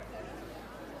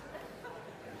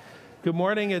Good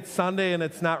morning. It's Sunday and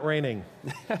it's not raining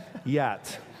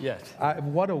yet.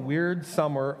 What a weird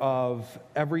summer of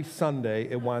every Sunday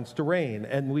it wants to rain.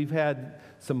 And we've had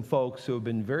some folks who have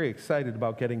been very excited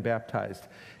about getting baptized.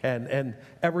 And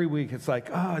every week it's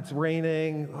like, oh, it's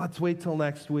raining. Let's wait till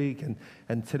next week.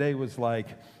 And today was like,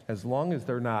 as long as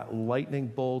they're not lightning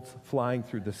bolts flying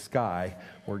through the sky,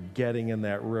 we're getting in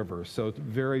that river. So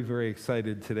very, very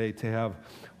excited today to have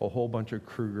a whole bunch of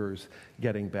Krugers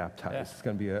getting baptized. Yeah. It's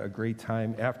going to be a great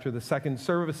time after the second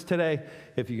service today.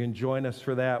 If you can join us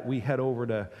for that, we head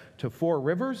over to Four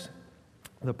Rivers,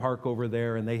 the park over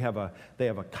there, and they have a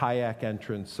kayak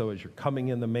entrance. So as you're coming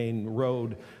in the main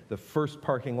road, the first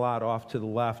parking lot off to the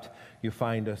left, you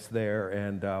find us there,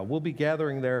 and we'll be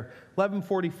gathering there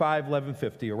 11:45,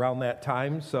 11:50, around that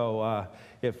time. So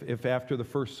if after the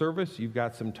first service you've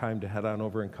got some time to head on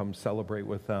over and come celebrate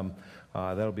with them,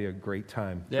 that'll be a great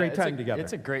time. Yeah, great time together.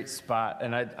 It's a great spot,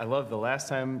 and I love the last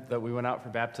time that we went out for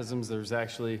baptisms. There was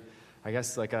actually, I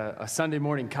guess, like a Sunday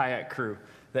morning kayak crew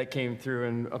that came through,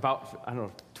 and about,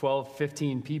 12,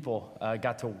 15 people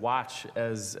got to watch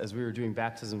as we were doing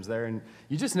baptisms there, and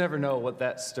you just never know what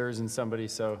that stirs in somebody.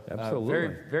 So absolutely,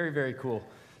 very, very, very cool.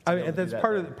 I mean, and that's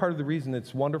part of the reason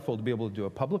it's wonderful to be able to do a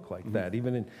public like that,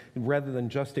 even rather than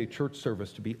just a church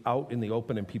service, to be out in the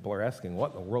open and people are asking,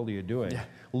 "What in the world are you doing?" Yeah.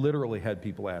 Literally had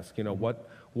people ask,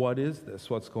 what is this?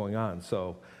 What's going on?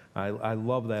 So I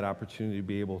love that opportunity to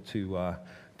be able to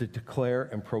declare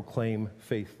and proclaim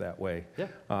faith that way.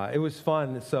 Yeah. It was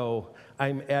fun. So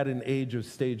I'm at an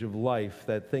stage of life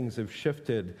that things have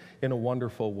shifted in a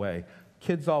wonderful way.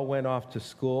 Kids all went off to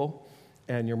school,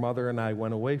 and your mother and I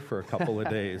went away for a couple of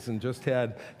days and just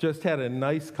had a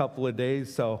nice couple of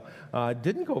days. So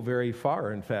didn't go very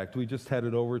far. In fact, we just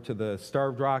headed over to the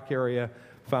Starved Rock area,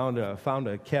 found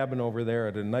a cabin over there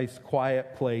at a nice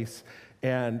quiet place,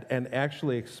 and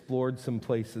actually explored some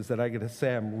places that I got to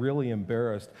say I'm really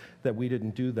embarrassed that we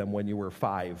didn't do them when you were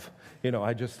 5.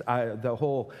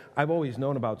 I've always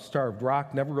known about Starved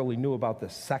Rock, never really knew about the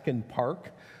second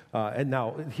park. And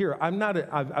now here,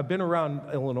 I've been around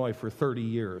Illinois for 30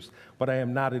 years, but I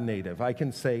am not a native. I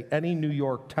can say any New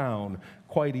York town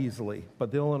quite easily, but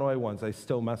the Illinois ones, I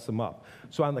still mess them up.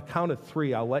 So on the count of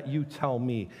 3, I'll let you tell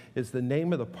me, is the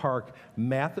name of the park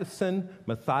Matheson,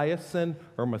 Mathiason,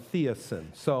 or Mathiason?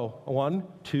 So 1,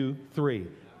 2, 3.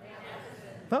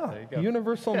 Oh,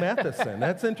 Universal Matheson.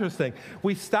 That's interesting.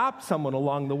 We stopped someone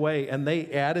along the way, and they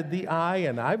added the I,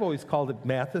 and I've always called it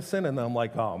Matheson, and I'm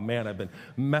like, oh, man, I've been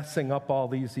messing up all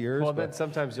these years. Well, then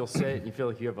sometimes you'll say it, and you feel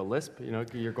like you have a lisp.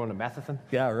 You're going to Matheson.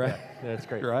 Yeah, right. Yeah, that's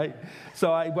great. Right.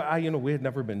 So, we had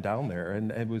never been down there, and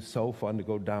it was so fun to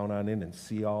go down on in and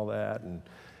see all that, and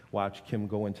watch Kim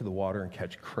go into the water and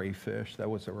catch crayfish. That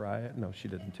was a riot. No, she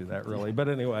didn't do that really. But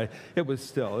anyway, it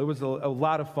was a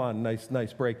lot of fun.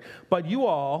 Nice break. But you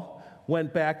all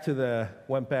went back to the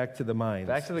mines.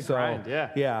 Back to the grind,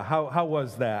 yeah. Yeah. How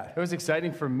was that? It was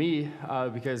exciting for me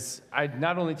because I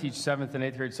not only teach 7th and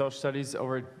 8th grade social studies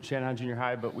over at Shanahan Junior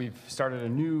High, but we've started a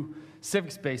new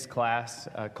civics-based class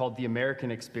called The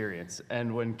American Experience.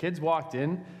 And when kids walked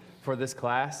in for this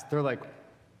class, they're like,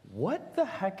 what the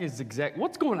heck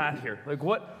what's going on here? Like,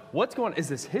 what's going on? Is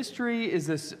this history?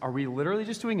 Are we literally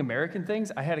just doing American things?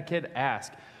 I had a kid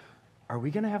ask, are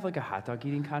we going to have like a hot dog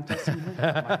eating contest in here?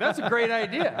 I'm like, that's a great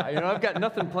idea. I've got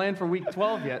nothing planned for week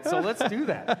 12 yet, so let's do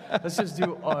that. Let's just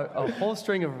do a whole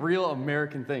string of real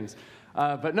American things.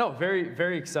 But no, very,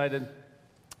 very excited.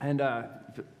 And the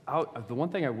one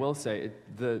thing I will say,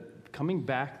 coming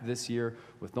back this year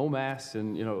with no masks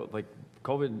and, like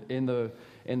COVID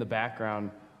in the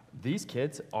background, these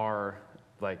kids are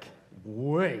like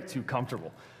way too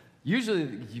comfortable.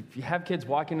 Usually you have kids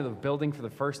walk into the building for the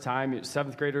first time.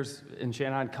 7th graders in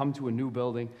Shanahan come to a new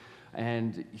building,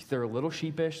 and they're a little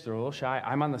sheepish, they're a little shy.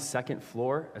 I'm on the 2nd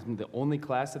floor. I'm the only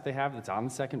class that they have that's on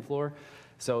the 2nd floor.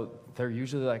 So they're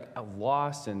usually like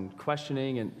lost and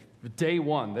questioning, and day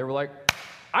 1, they were like,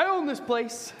 I own this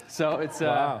place. So it's,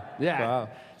 wow.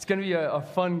 It's going to be a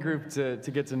fun group to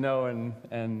get to know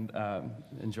and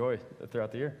enjoy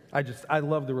throughout the year. I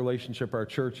love the relationship our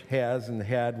church has and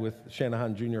had with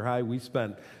Shanahan Junior High. We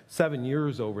spent 7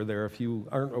 years over there. If you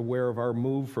aren't aware of our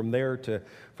move from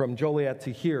Joliet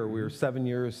to here, we were 7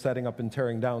 years setting up and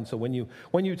tearing down. So when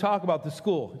you talk about the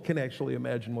school, you can actually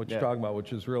imagine what you're talking about,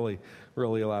 which is really,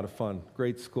 really a lot of fun.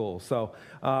 Great school. So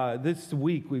this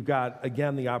week we've got,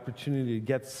 again, the opportunity to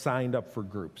get signed up for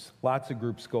groups. Lots of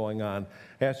groups going on.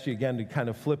 I asked you again to kind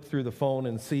of flip through the phone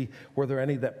and see, were there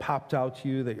any that popped out to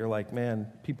you that you're like, man,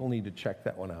 people need to check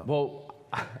that one out? Well,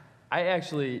 I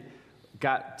actually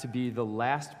got to be the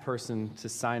last person to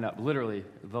sign up, literally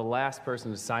the last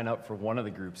person to sign up for one of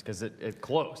the groups because it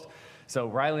closed. So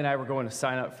Riley and I were going to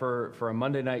sign up for a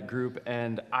Monday night group,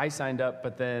 and I signed up,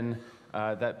 but then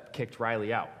that kicked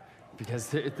Riley out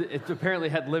because it apparently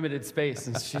had limited space.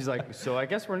 And she's like, so I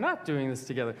guess we're not doing this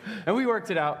together. And we worked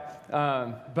it out.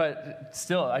 But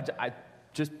still, I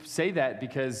just say that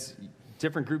because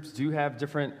different groups do have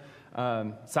different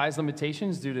size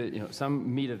limitations due to,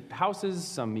 some meet at houses,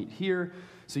 some meet here.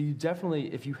 So you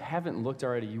definitely, if you haven't looked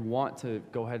already, you want to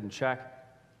go ahead and check,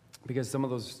 because some of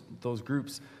those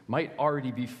groups might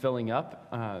already be filling up,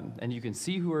 and you can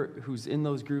see who's in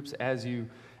those groups as you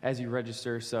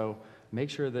register. So make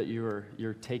sure that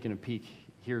you're taking a peek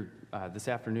here this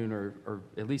afternoon, or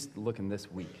at least looking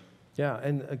this week. Yeah,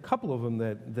 and a couple of them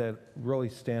that really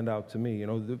stand out to me.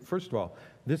 First of all,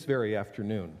 this very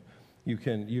afternoon, you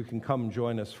can come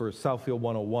join us for Southfield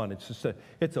 101.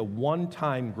 It's a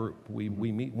one-time group. We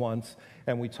meet once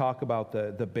and we talk about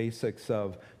the basics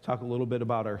talk a little bit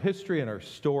about our history and our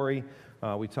story.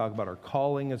 We talk about our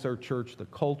calling as our church, the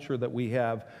culture that we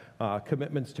have,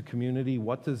 commitments to community.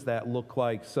 What does that look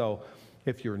like? So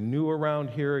if you're new around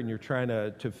here and you're trying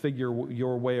to figure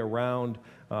your way around,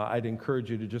 I'd encourage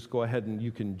you to just go ahead and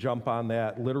you can jump on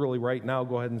that literally right now.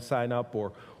 Go ahead and sign up,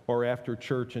 or after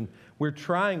church. And we're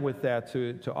trying with that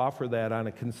to offer that on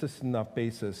a consistent enough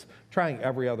basis, trying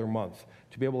every other month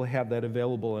to be able to have that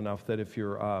available enough that if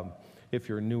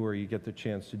you're newer, you get the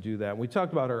chance to do that. And we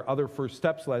talked about our other first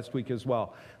steps last week as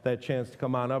well, that chance to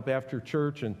come on up after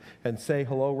church and say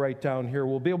hello right down here.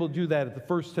 We'll be able to do that at the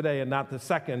first today and not the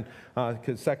second,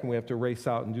 because second we have to race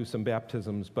out and do some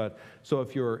baptisms. But so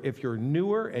if you're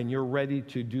newer and you're ready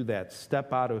to do that,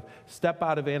 step out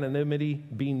of anonymity,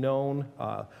 be known,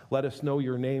 let us know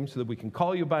your name so that we can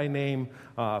call you by name.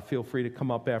 Feel free to come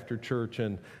up after church,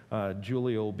 and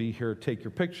Julia will be here, take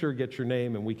your picture, get your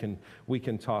name, and we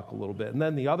can talk a little bit. And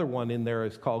then the other one in there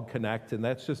is called Connect, and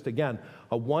that's just, again,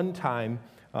 a one-time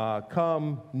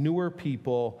come, newer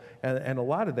people, and a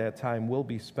lot of that time will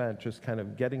be spent just kind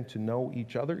of getting to know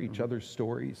each other's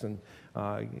stories, and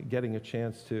getting a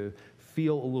chance to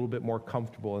feel a little bit more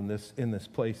comfortable in this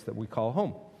place that we call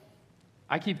home.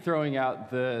 I keep throwing out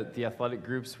the athletic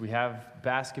groups. We have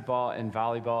basketball and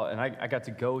volleyball, and I got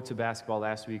to go to basketball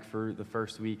last week for the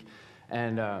first week,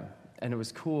 and it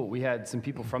was cool. We had some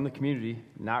people from the community,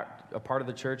 not a part of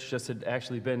the church, just had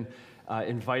actually been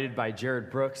invited by Jared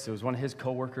Brooks. It was one of his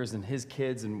coworkers and his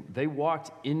kids, and they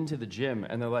walked into the gym,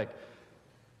 and they're like,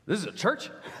 "This is a church?"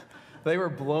 They were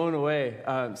blown away.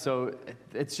 So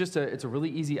it's just a really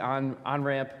easy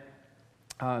on-ramp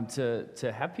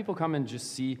to have people come and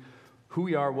just see who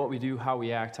we are, what we do, how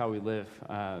we act, how we live,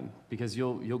 because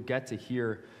you'll get to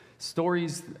hear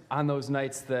stories on those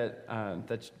nights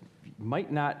that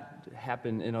might not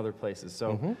happen in other places.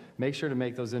 So make sure to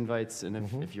make those invites, and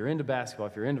if you're into basketball,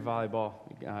 if you're into volleyball,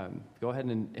 go ahead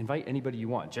and invite anybody you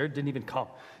want. Jared didn't even come.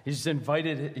 He just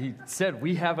invited. He said,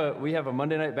 we have a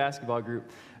Monday night basketball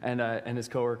group, and his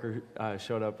coworker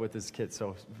showed up with his kids.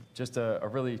 So just a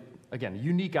really, again,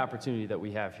 unique opportunity that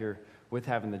we have here with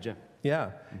having the gym.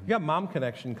 Yeah, you got Mom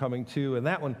Connection coming too, and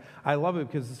that one I love it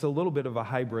because it's a little bit of a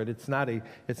hybrid. It's not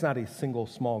a single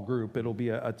small group. It'll be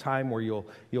a time where you'll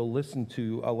listen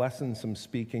to a lesson, some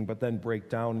speaking, but then break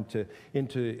down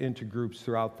into groups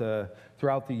throughout the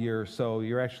year. So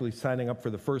you're actually signing up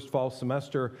for the first fall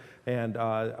semester, and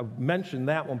I mentioned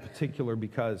that one particular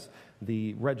because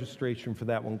the registration for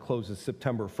that one closes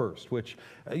September 1st, which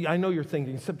I know you're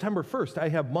thinking, September 1st, I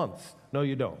have months. No,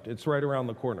 you don't. It's right around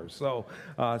the corner. So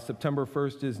September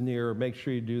 1st is near. Make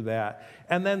sure you do that.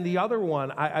 And then the other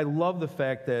one, I love the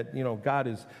fact that,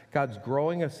 God's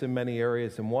growing us in many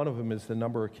areas, and one of them is the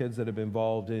number of kids that have been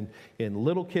involved in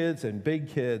little kids and big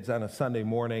kids on a Sunday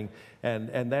morning.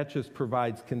 And that just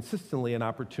provides consistently an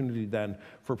opportunity then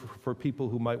for people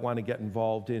who might want to get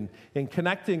involved in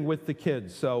connecting with the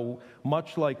kids. So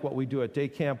much like what we do at day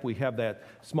camp, we have that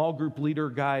small group leader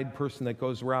guide person that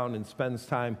goes around and spends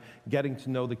time getting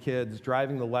to know the kids,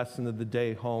 driving the lesson of the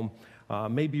day home.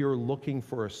 Maybe you're looking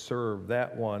for a serve.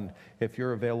 That one, if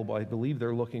you're available, I believe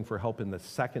they're looking for help in the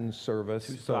second service.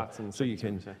 2 spots in the so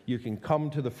you can come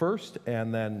to the first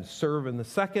and then serve in the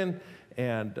second,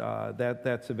 and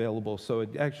that's available. So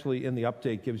it actually in the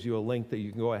update gives you a link that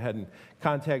you can go ahead and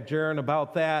contact Jaren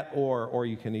about that, or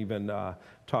you can even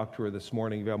talk to her this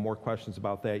morning. If you have more questions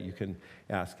about that, you can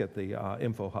ask at the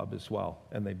info hub as well,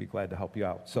 and they'd be glad to help you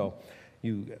out. So.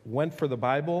 You went for the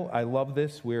Bible. I love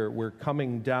this. We're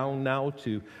coming down now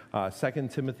to 2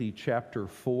 Timothy chapter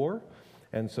 4.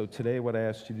 And so today what I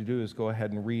asked you to do is go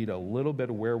ahead and read a little bit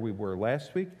of where we were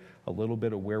last week, a little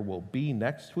bit of where we'll be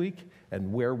next week,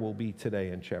 and where we'll be today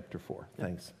in chapter 4.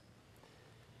 Thanks.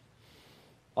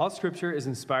 All Scripture is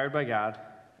inspired by God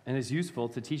and is useful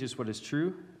to teach us what is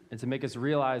true and to make us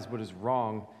realize what is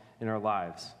wrong in our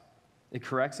lives. It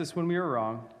corrects us when we are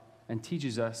wrong and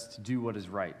teaches us to do what is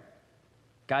right.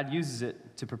 God uses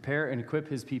it to prepare and equip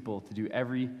his people to do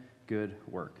every good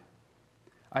work.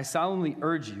 I solemnly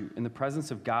urge you in the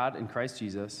presence of God and Christ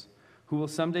Jesus, who will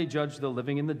someday judge the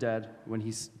living and the dead when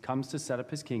he comes to set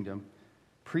up his kingdom,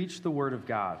 preach the word of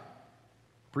God.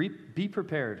 Be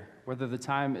prepared, whether the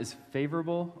time is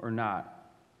favorable or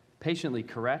not. Patiently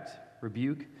correct,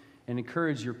 rebuke, and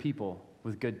encourage your people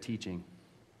with good teaching.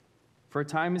 For a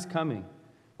time is coming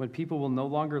when people will no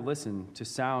longer listen to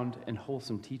sound and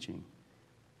wholesome teaching.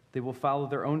 They will follow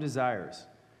their own desires,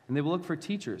 and they will look for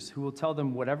teachers who will tell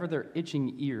them whatever their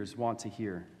itching ears want to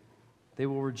hear. They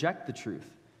will reject the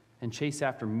truth and chase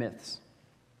after myths.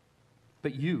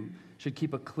 But you should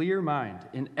keep a clear mind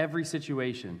in every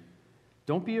situation.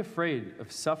 Don't be afraid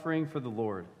of suffering for the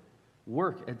Lord.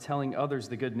 Work at telling others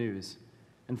the good news,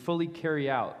 and fully carry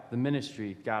out the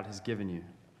ministry God has given you.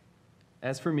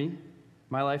 As for me,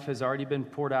 my life has already been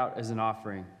poured out as an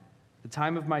offering. The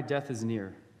time of my death is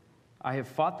near. I have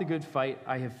fought the good fight,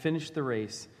 I have finished the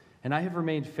race, and I have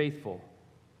remained faithful.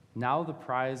 Now the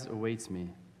prize awaits me,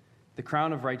 the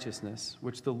crown of righteousness,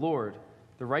 which the Lord,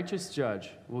 the righteous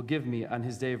judge, will give me on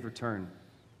his day of return.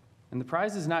 And the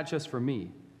prize is not just for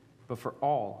me, but for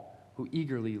all who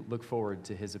eagerly look forward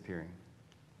to his appearing.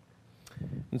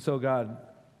 And so, God,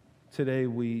 today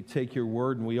we take your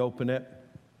word and we open it.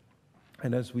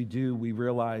 And as we do, we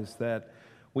realize that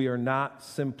we are not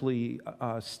simply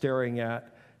staring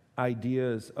at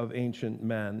ideas of ancient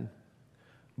men,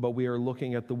 but we are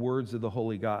looking at the words of the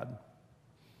Holy God.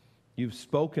 You've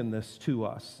spoken this to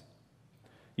us.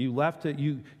 You left it,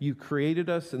 you created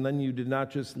us, and then you did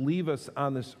not just leave us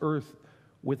on this earth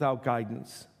without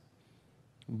guidance,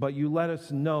 but you let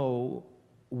us know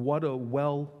what a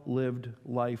well-lived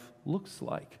life looks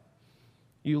like.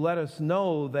 You let us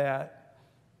know that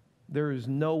there is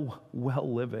no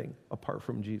well-living apart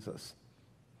from Jesus,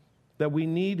 that we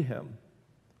need him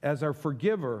as our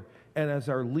forgiver and as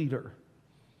our leader.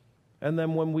 And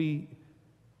then when we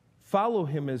follow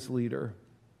him as leader,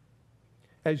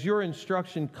 as your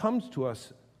instruction comes to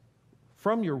us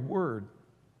from your word,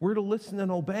 we're to listen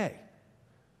and obey.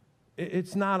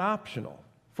 It's not optional.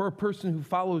 For a person who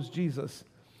follows Jesus,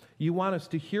 you want us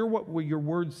to hear what your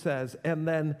word says and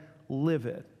then live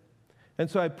it. And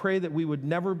so I pray that we would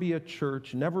never be a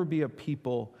church, never be a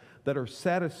people that are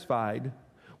satisfied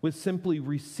with simply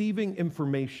receiving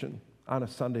information on a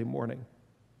Sunday morning,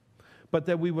 but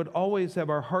that we would always have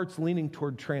our hearts leaning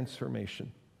toward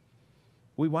transformation.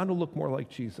 We want to look more like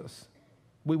Jesus.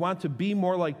 We want to be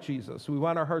more like Jesus. We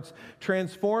want our hearts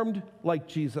transformed like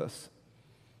Jesus.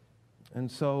 And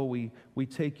so we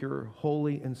take your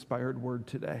holy, inspired word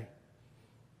today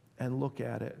and look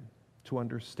at it to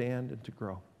understand and to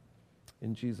grow.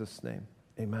 In Jesus' name,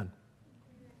 amen.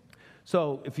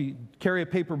 So if you carry a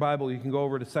paper Bible, you can go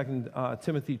over to 2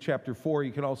 Timothy chapter 4.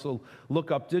 You can also look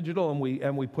up digital, and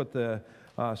we put the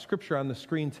scripture on the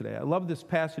screen today. I love this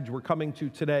passage we're coming to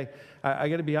today. I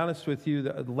got to be honest with you,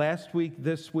 last week,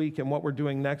 this week, and what we're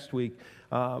doing next week,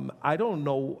 I don't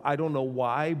know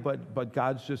why, but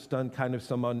God's just done kind of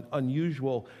some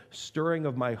unusual stirring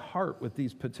of my heart with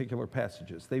these particular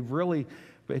passages.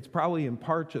 It's probably in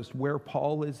part just where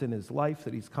Paul is in his life,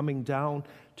 that he's coming down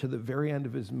to the very end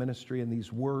of his ministry, and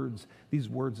these words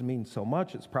mean so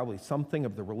much. It's probably something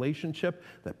of the relationship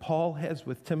that Paul has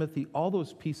with Timothy, all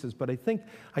those pieces. But I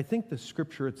think the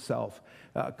scripture itself,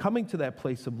 coming to that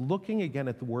place of looking again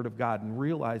at the Word of God and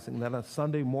realizing that on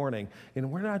Sunday morning, and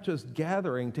we're not just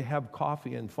gathering to have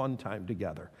coffee and fun time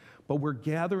together, but we're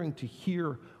gathering to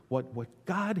hear what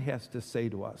God has to say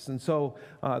to us. And so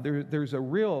there's a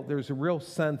real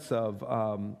sense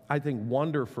of, I think,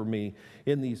 wonder for me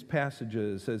in these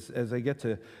passages as I get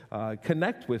to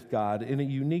connect with God in a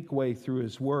unique way through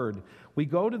his word. We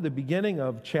go to the beginning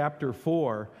of chapter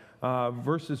 4,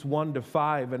 verses 1 to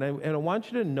 5, and I want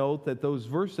you to note that those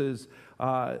verses,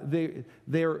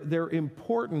 they're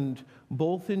important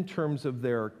both in terms of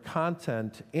their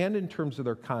content and in terms of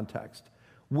their context,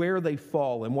 where they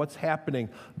fall and what's happening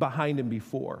behind and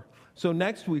before. So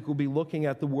next week we'll be looking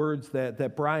at the words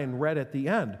that Brian read at the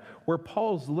end, where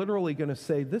Paul's literally going to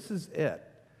say, this is it.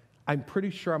 I'm pretty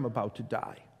sure I'm about to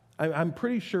die. I'm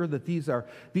pretty sure that these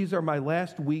are my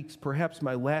last weeks, perhaps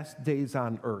my last days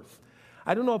on earth.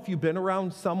 I don't know if you've been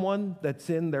around someone that's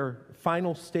in their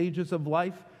final stages of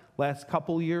life, last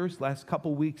couple years, last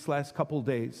couple weeks, last couple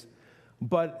days,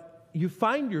 but you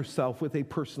find yourself with a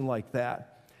person like that,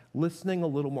 listening a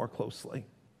little more closely,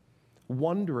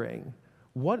 wondering,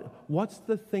 what's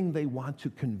the thing they want to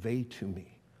convey to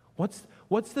me?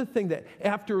 What's the thing that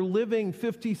after living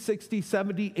 50, 60,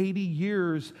 70, 80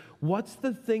 years, what's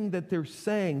the thing that they're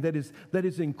saying that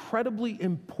is incredibly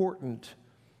important?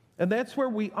 And that's where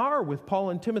we are with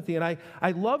Paul and Timothy. And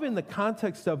I love in the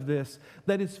context of this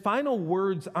that his final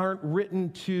words aren't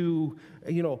written to,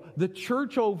 the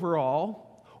church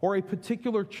overall or a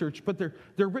particular church, but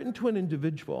they're written to an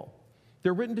individual.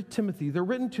 They're written to Timothy. They're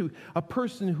written to a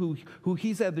person who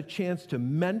he's had the chance to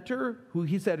mentor, who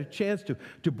he's had a chance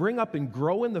to bring up and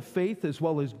grow in the faith as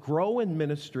well as grow in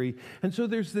ministry. And so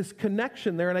there's this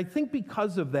connection there. And I think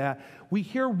because of that, we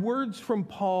hear words from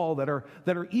Paul that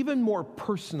are even more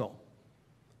personal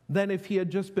than if he had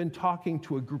just been talking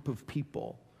to a group of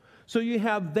people. So you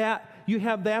have that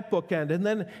bookend. And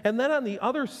then on the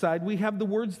other side, we have the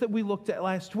words that we looked at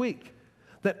last week.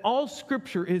 That all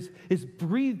Scripture is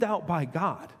breathed out by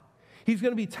God. He's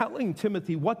going to be telling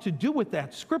Timothy what to do with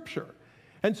that Scripture.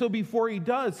 And so before he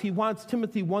does, he wants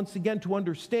Timothy once again to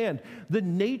understand the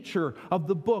nature of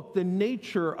the book, the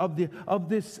nature of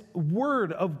this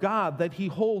Word of God that he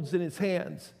holds in his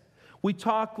hands. We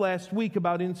talked last week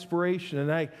about inspiration,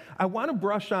 and I want to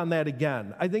brush on that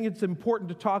again. I think it's important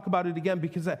to talk about it again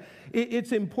because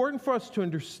it's important for us to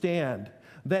understand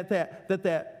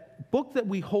that book that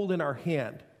we hold in our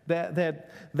hand,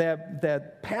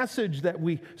 that passage that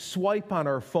we swipe on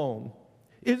our phone,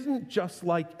 isn't just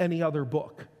like any other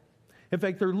book. In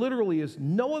fact, there literally is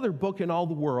no other book in all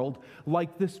the world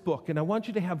like this book, and I want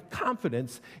you to have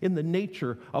confidence in the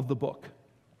nature of the book.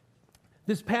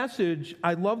 This passage,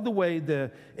 I love the way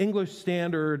the English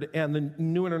Standard and the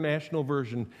New International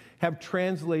Version have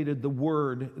translated the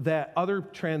word that other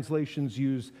translations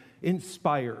use,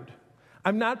 inspired.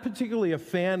 I'm not particularly a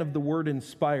fan of the word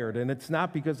inspired, and it's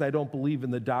not because I don't believe in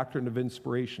the doctrine of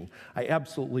inspiration. I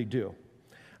absolutely do.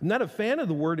 I'm not a fan of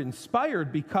the word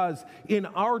inspired because in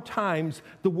our times,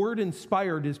 the word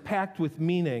inspired is packed with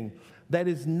meaning that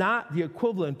is not the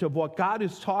equivalent of what God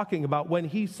is talking about when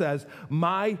he says,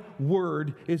 my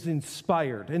word is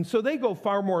inspired. And so they go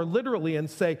far more literally and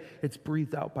say, it's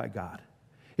breathed out by God.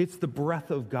 It's the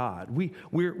breath of God.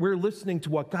 We're listening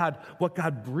to what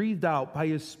God breathed out by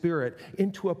his Spirit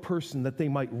into a person that they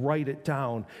might write it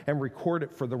down and record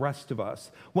it for the rest of us.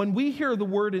 When we hear the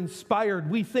word inspired,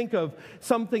 we think of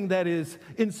something that is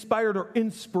inspired or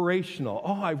inspirational.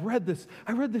 Oh, I read this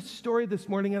story this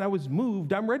morning and I was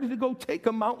moved. I'm ready to go take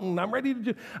a mountain. I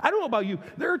don't know about you.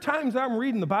 There are times I'm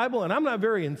reading the Bible and I'm not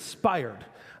very inspired.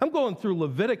 I'm going through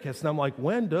Leviticus and I'm like,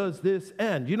 when does this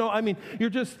end?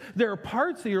 There are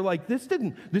parts that you're like, this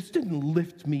didn't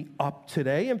lift me up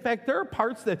today. In fact, there are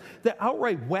parts that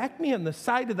outright whack me on the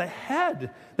side of the head.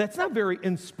 That's not very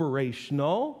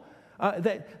inspirational.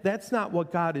 That's not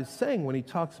what God is saying when he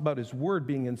talks about his word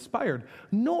being inspired.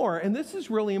 Nor, and this is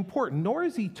really important, nor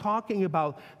is he talking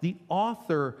about the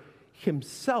author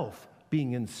himself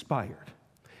being inspired.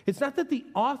 It's not that the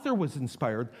author was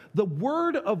inspired. The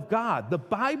Word of God, the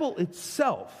Bible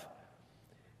itself,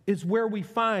 is where we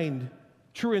find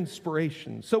true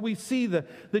inspiration. So we see the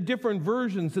different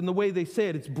versions in the way they say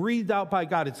it. It's breathed out by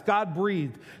God. It's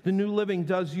God-breathed. The New Living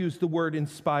does use the word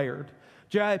inspired.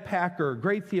 J.I. Packer,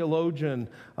 great theologian,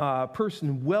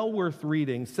 person well worth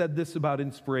reading, said this about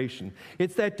inspiration.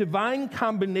 It's that divine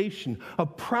combination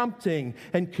of prompting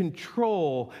and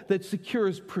control that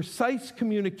secures precise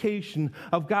communication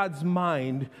of God's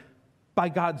mind by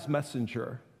God's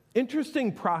messenger.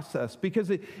 Interesting process because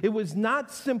it was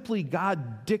not simply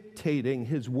God dictating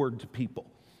his word to people.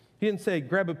 He didn't say,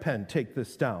 grab a pen, take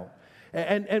this down.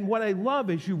 And what I love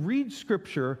as you read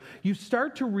Scripture, you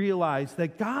start to realize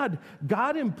that God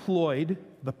employed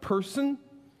the person,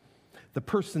 the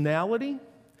personality,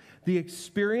 the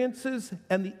experiences,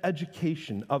 and the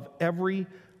education of every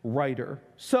writer.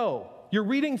 So, you're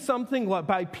reading something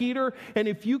by Peter, and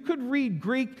if you could read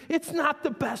Greek, it's not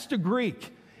the best of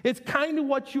Greek. It's kind of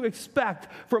what you expect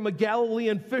from a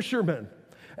Galilean fisherman.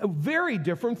 Very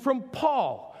different from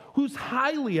Paul, who's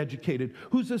highly educated,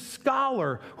 who's a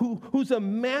scholar, who's a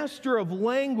master of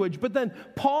language. But then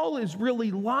Paul is really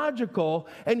logical,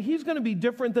 and he's going to be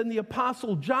different than the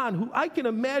Apostle John, who I can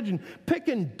imagine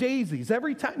picking daisies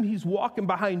every time he's walking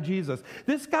behind Jesus.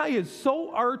 This guy is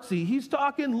so artsy. He's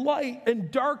talking light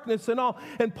and darkness and all.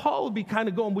 And Paul would be kind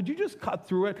of going, would you just cut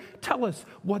through it? Tell us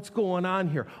what's going on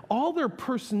here. All their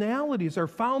personalities are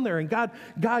found there, and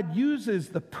God uses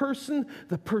the person,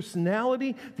 the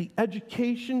personality, the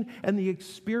education, and the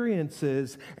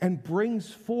experiences and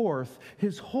brings forth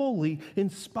his holy,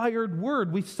 inspired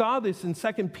word. We saw this in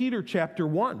 2 Peter chapter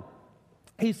 1.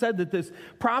 He said that this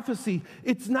prophecy,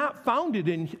 it's not founded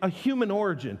in a human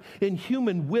origin, in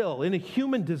human will, in a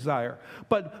human desire,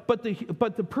 but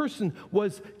the person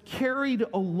was carried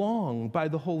along by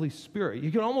the Holy Spirit.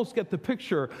 You can almost get the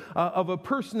picture of a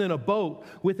person in a boat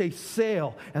with a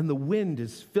sail, and the wind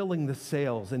is filling the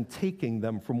sails and taking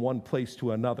them from one place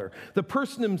to another. The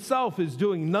person himself is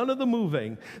doing none of the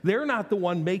moving. They're not the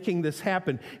one making this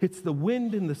happen. It's the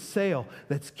wind in the sail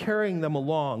that's carrying them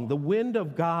along. The wind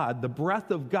of God, the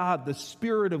breath of God, the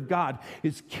Spirit of God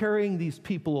is carrying these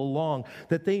people along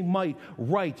that they might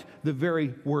write the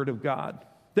very Word of God.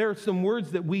 There are some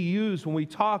words that we use when we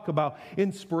talk about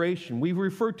inspiration. We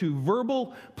refer to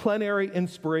verbal plenary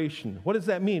inspiration. What does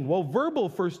that mean? Well, verbal,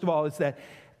 first of all, is that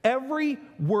every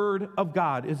word of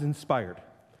God is inspired.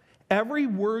 Every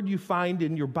word you find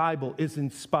in your Bible is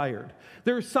inspired.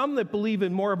 There are some that believe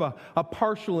in more of a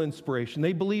partial inspiration.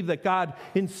 They believe that God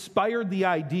inspired the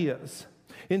ideas,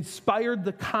 inspired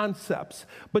the concepts,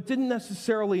 but didn't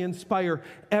necessarily inspire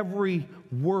every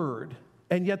word.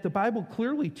 And yet the Bible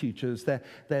clearly teaches that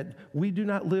we do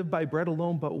not live by bread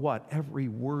alone, but what? Every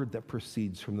word that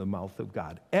proceeds from the mouth of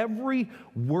God. Every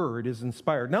word is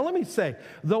inspired. Now let me say,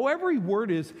 though every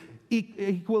word is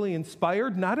equally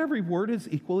inspired, not every word is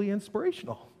equally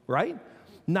inspirational, right?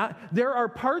 There are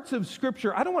parts of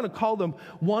Scripture, I don't want to call them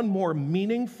one more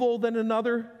meaningful than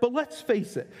another, but let's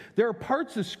face it, there are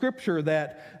parts of Scripture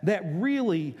that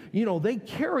really, they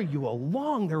carry you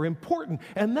along, they're important.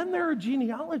 And then there are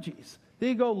genealogies. There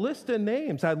you go, list of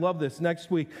names. I love this. Next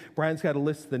week, Brian's got to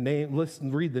list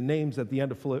and read the names at the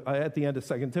end of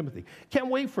 2 Timothy. Can't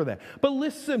wait for that. But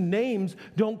lists of names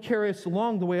don't carry us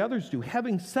along the way others do.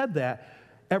 Having said that,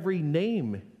 every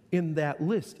name in that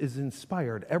list is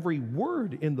inspired. Every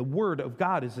word in the Word of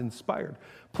God is inspired.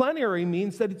 Plenary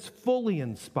means that it's fully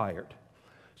inspired.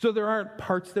 So there aren't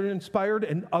parts that are inspired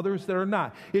and others that are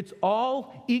not. It's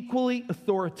all equally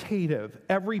authoritative.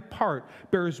 Every part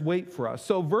bears weight for us.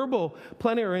 So verbal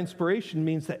plenary inspiration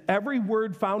means that every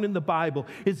word found in the Bible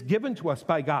is given to us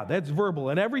by God. That's verbal.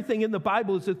 And everything in the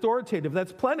Bible is authoritative.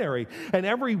 That's plenary. And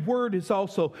every word is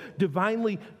also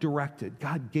divinely directed.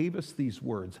 God gave us these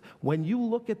words. When you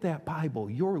look at that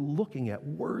Bible, you're looking at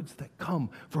words that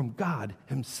come from God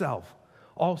Himself.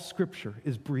 All Scripture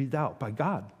is breathed out by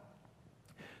God.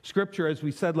 Scripture, as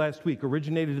we said last week,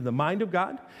 originated in the mind of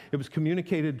God. It was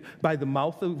communicated by the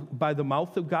mouth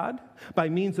of God, by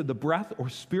means of the breath or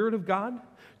Spirit of God,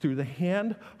 through the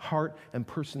hand, heart, and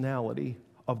personality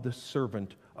of the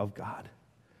servant of God.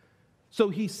 So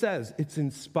he says it's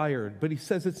inspired, but he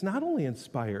says it's not only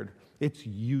inspired, it's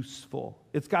useful.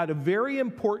 It's got a very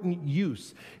important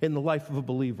use in the life of a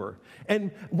believer. And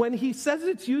when he says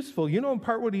it's useful, in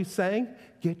part what he's saying?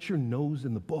 Get your nose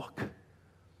in the book.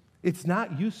 It's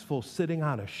not useful sitting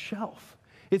on a shelf.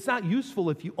 It's not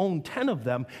useful if you own 10 of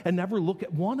them and never look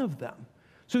at one of them.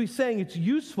 So he's saying it's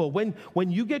useful. When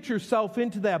you get yourself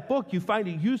into that book, you find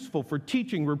it useful for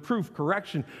teaching, reproof,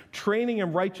 correction, training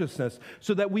in righteousness,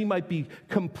 so that we might be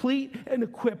complete and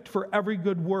equipped for every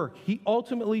good work. He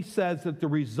ultimately says that the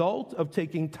result of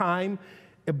taking time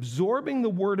absorbing the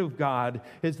Word of God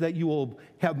is that you will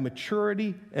have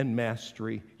maturity and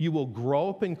mastery. You will grow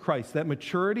up in Christ. That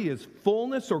maturity is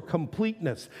fullness or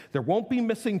completeness. There won't be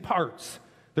missing parts.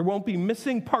 There won't be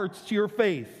missing parts to your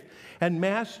faith. And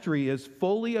mastery is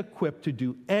fully equipped to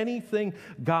do anything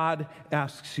God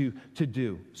asks you to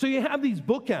do. So you have these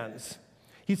bookends.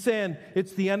 He's saying,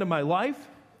 it's the end of my life.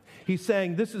 He's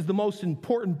saying, this is the most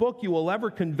important book you will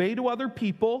ever convey to other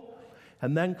people.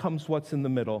 And then comes what's in the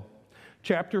middle.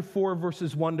 Chapter 4,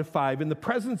 verses 1 to 5. In the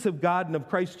presence of God and of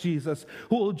Christ Jesus,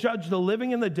 who will judge the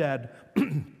living and the dead,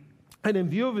 and in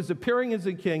view of his appearing as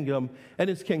a kingdom and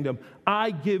his kingdom, I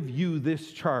give you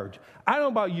this charge. I don't know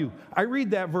about you. I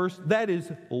read that verse. That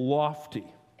is lofty.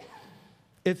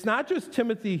 It's not just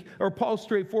Timothy or Paul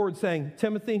straightforward saying,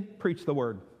 Timothy, preach the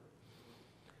word.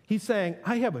 He's saying,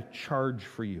 I have a charge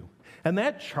for you. And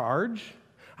that charge,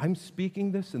 I'm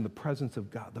speaking this in the presence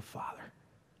of God the Father.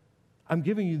 I'm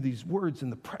giving you these words in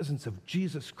the presence of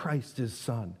Jesus Christ, his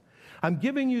Son. I'm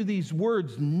giving you these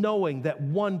words knowing that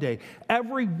one day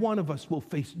every one of us will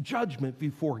face judgment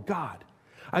before God.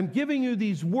 I'm giving you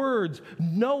these words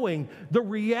knowing the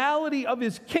reality of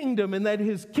his kingdom and that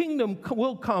his kingdom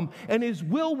will come and his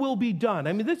will be done.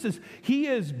 I mean, he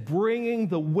is bringing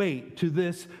the weight to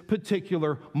this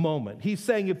particular moment. He's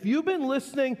saying, if you've been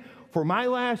listening for my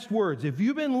last words, if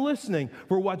you've been listening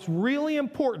for what's really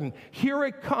important, here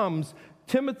it comes.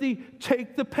 Timothy,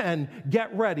 take the pen,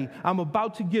 get ready. I'm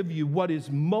about to give you what is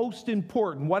most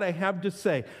important, what I have to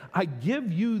say. I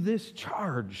give you this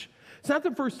charge. It's not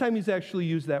the first time he's actually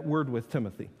used that word with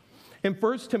Timothy. In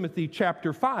 1 Timothy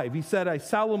chapter 5, he said, I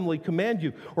solemnly command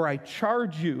you, or I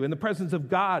charge you in the presence of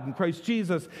God and Christ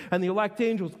Jesus and the elect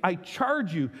angels, I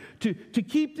charge you to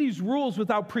keep these rules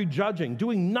without prejudging,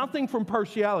 doing nothing from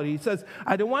partiality. He says,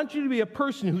 I don't want you to be a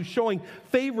person who's showing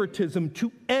favoritism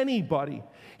to anybody.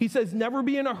 He says, never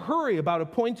be in a hurry about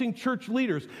appointing church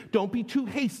leaders. Don't be too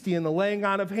hasty in the laying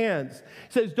on of hands.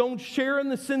 He says, don't share in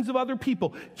the sins of other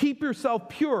people. Keep yourself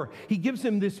pure. He gives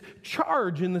him this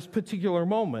charge in this particular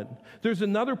moment. There's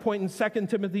another point in 2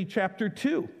 Timothy chapter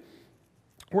 2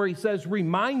 where he says,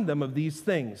 remind them of these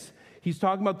things. He's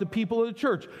talking about the people of the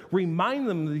church. Remind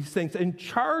them of these things and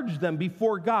charge them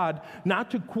before God not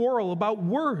to quarrel about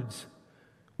words,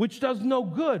 which does no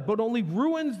good, but only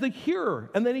ruins the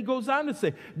hearer. And then he goes on to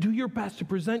say, do your best to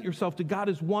present yourself to God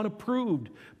as one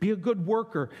approved. Be a good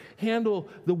worker. Handle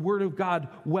the word of God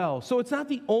well. So it's not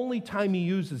the only time he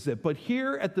uses it, but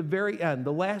here at the very end,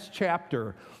 the last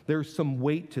chapter, there's some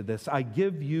weight to this. I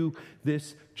give you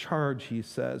this charge, he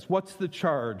says. What's the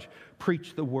charge?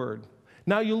 Preach the word.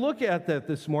 Now, you look at that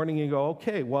this morning and you go,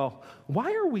 okay, well,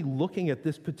 why are we looking at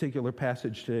this particular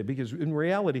passage today? Because in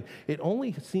reality, it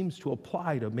only seems to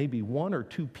apply to maybe one or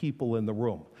two people in the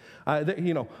room.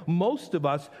 Most of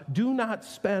us do not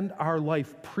spend our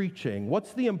life preaching.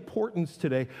 What's the importance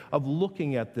today of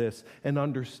looking at this and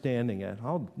understanding it?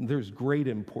 There's great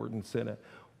importance in it.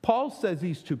 Paul says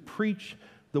he's to preach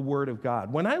the word of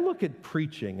God. When I look at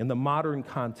preaching in the modern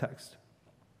context,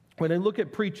 when I look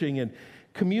at preaching in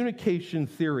communication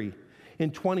theory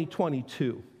in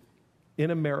 2022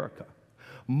 in America,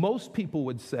 most people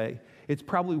would say it's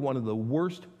probably one of the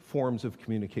worst forms of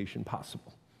communication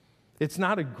possible. It's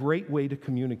not a great way to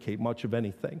communicate much of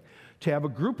anything. To have a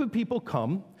group of people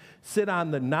come, sit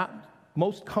on the not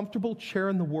most comfortable chair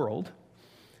in the world,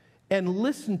 and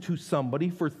listen to somebody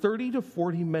for 30 to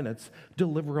 40 minutes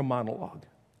deliver a monologue.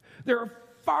 There are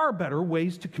far better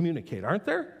ways to communicate, aren't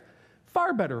there?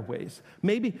 Far better ways.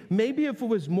 Maybe if it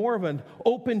was more of an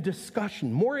open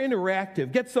discussion, more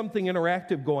interactive, get something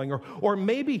interactive going, or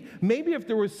maybe if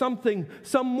there was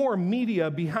some more media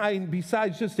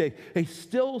besides just a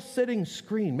still sitting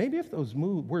screen. Maybe if those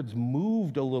words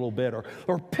moved a little bit,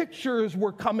 or pictures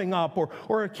were coming up,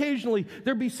 or occasionally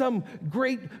there'd be some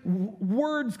great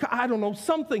words, I don't know,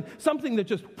 something that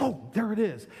just, whoa, there it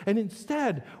is. And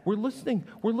instead, we're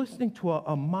listening to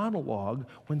a monologue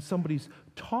when somebody's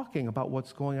talking about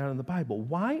what's going on in the Bible.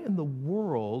 Why in the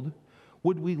world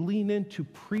would we lean into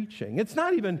preaching? It's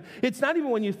not even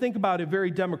when you think about it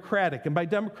very democratic. And by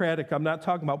democratic, I'm not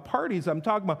talking about parties. I'm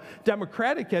talking about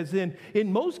democratic as in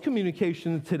most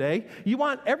communication today, you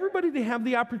want everybody to have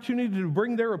the opportunity to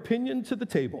bring their opinion to the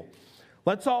table.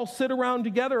 Let's all sit around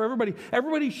together,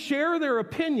 everybody share their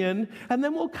opinion, and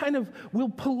then we'll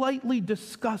politely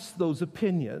discuss those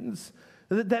opinions.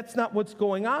 That's not what's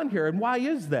going on here. And why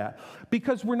is that?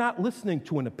 Because we're not listening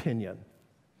to an opinion.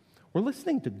 We're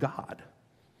listening to God.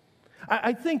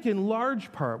 I think in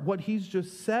large part what he's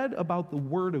just said about the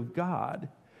Word of God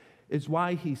is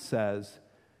why he says,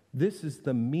 this is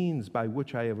the means by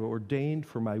which I have ordained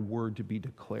for my word to be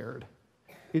declared.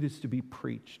 It is to be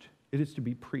preached. It is to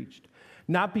be preached.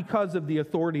 Not because of the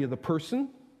authority of the person,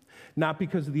 not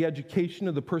because of the education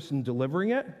of the person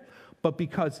delivering it, but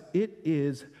because it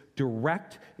is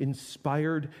direct,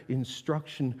 inspired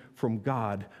instruction from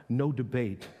God. No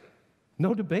debate.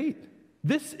 No debate.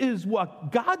 This is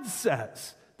what God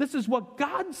says. This is what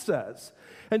God says.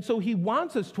 And so he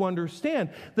wants us to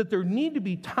understand that there need to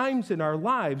be times in our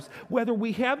lives, whether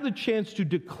we have the chance to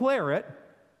declare it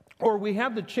or we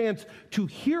have the chance to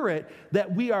hear it,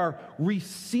 that we are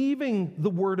receiving the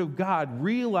Word of God,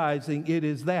 realizing it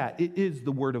is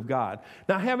the Word of God.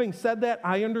 Now, having said that,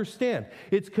 I understand.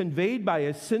 It's conveyed by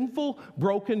a sinful,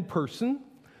 broken person.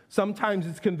 Sometimes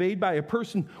it's conveyed by a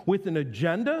person with an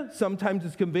agenda. Sometimes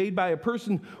it's conveyed by a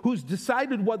person who's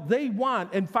decided what they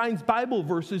want and finds Bible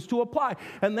verses to apply.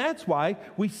 And that's why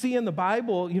we see in the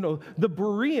Bible, the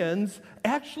Bereans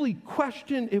actually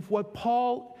question if what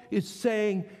Paul is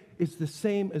saying is the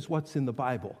same as what's in the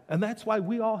Bible. And that's why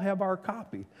we all have our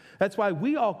copy. That's why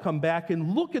we all come back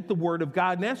and look at the Word of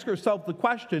God and ask ourselves the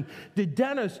question, did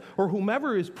Dennis or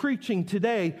whomever is preaching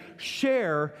today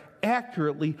share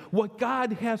accurately what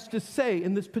God has to say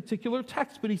in this particular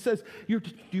text? But he says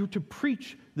you're to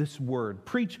preach this word.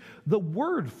 Preach the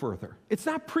word further. It's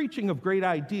not preaching of great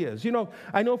ideas.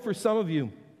 I know for some of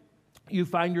you, you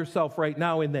find yourself right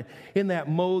now in that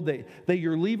mode that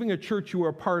you're leaving a church you were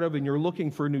a part of and you're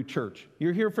looking for a new church.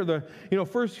 You're here for the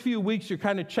first few weeks, you're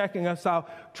kind of checking us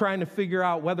out, trying to figure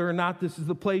out whether or not this is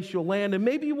the place you'll land, and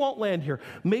maybe you won't land here.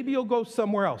 Maybe you'll go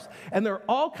somewhere else. And there are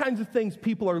all kinds of things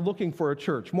people are looking for a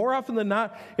church. More often than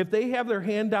not, if they have their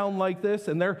hand down like this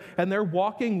and they're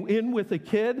walking in with a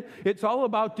kid, it's all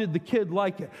about, did the kid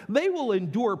like it? They will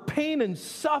endure pain and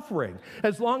suffering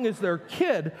as long as their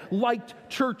kid liked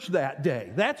church that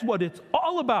day. That's what it's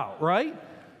all about, right?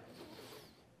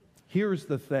 Here's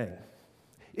the thing.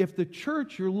 If the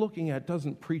church you're looking at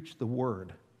doesn't preach the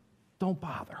word, don't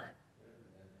bother.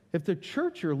 If the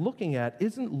church you're looking at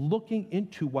isn't looking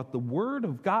into what the word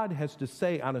of God has to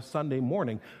say on a Sunday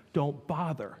morning, don't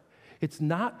bother. It's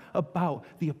not about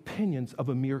the opinions of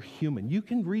a mere human. You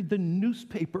can read the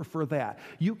newspaper for that.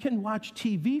 You can watch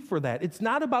TV for that. It's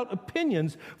not about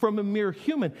opinions from a mere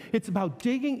human. It's about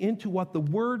digging into what the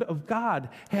Word of God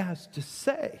has to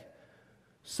say.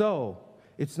 So,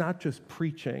 it's not just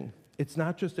preaching. It's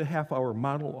not just a half-hour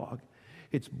monologue.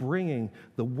 It's bringing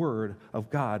the Word of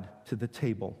God to the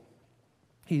table.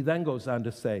 He then goes on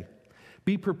to say,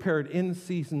 be prepared in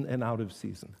season and out of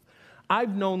season.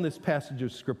 I've known this passage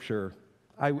of Scripture,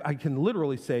 I can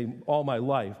literally say all my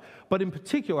life, but in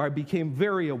particular, I became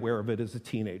very aware of it as a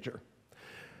teenager.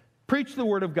 Preach the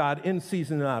Word of God in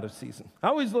season and out of season. I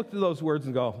always looked at those words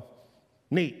and go,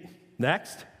 neat.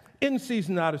 Next. In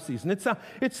season, out of season. It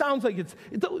sounds like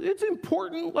it's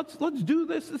important. Let's do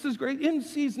this. This is great. In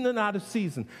season and out of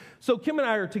season. So Kim and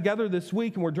I are together this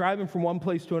week, and we're driving from one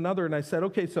place to another. And I said,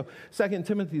 okay, so 2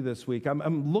 Timothy this week,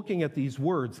 I'm looking at these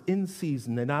words, in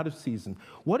season and out of season.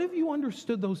 What have you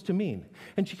understood those to mean?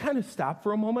 And she kind of stopped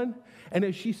for a moment. And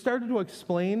as she started to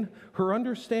explain her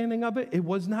understanding of it, it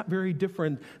was not very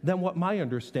different than what my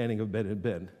understanding of it had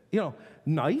been.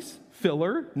 Nice,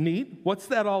 filler, neat. What's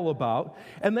that all about?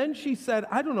 And then she said,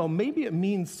 I don't know, maybe it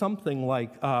means something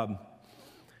like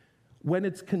when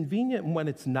it's convenient and when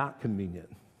it's not convenient.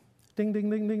 Ding, ding,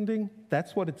 ding, ding, ding.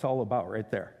 That's what it's all about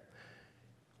right there.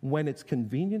 When it's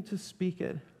convenient to speak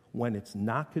it, when it's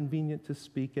not convenient to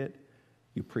speak it,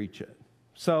 you preach it.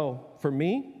 So for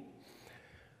me,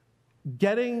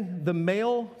 getting the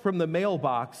mail from the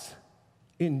mailbox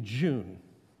in June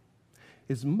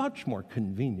is much more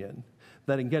convenient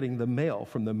than in getting the mail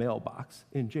from the mailbox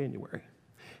in January.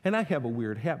 And I have a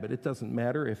weird habit. It doesn't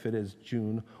matter if it is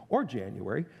June or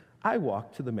January. I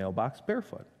walk to the mailbox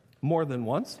barefoot. More than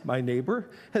once, my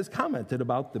neighbor has commented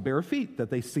about the bare feet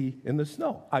that they see in the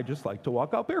snow. I just like to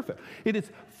walk out barefoot. It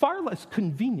is far less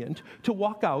convenient to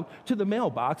walk out to the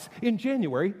mailbox in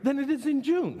January than it is in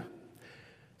June.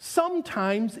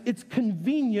 Sometimes it's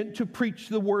convenient to preach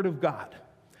the Word of God.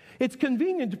 It's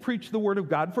convenient to preach the Word of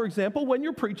God, for example, when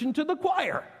you're preaching to the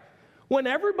choir. When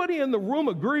everybody in the room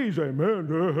agrees, amen,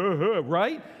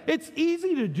 right? It's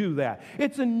easy to do that.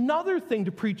 It's another thing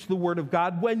to preach the Word of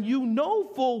God when you know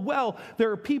full well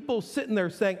there are people sitting there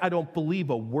saying, I don't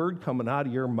believe a word coming out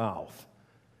of your mouth.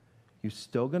 You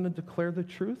still going to declare the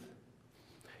truth?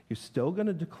 You're still going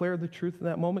to declare the truth in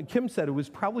that moment? Kim said it was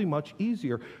probably much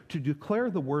easier to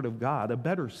declare the Word of God a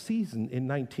better season in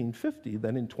 1950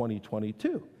 than in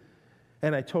 2022.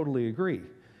 And I totally agree.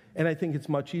 And I think it's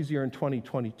much easier in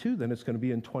 2022 than it's going to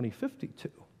be in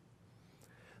 2052.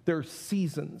 There are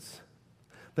seasons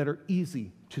that are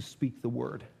easy to speak the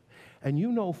word. And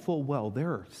you know full well there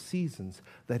are seasons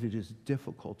that it is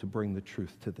difficult to bring the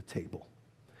truth to the table.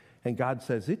 And God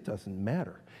says it doesn't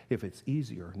matter if it's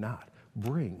easy or not.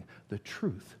 Bring the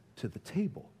truth to the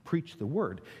table. Preach the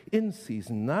word in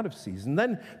season, not of season.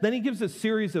 Then he gives a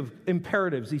series of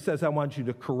imperatives. He says, I want you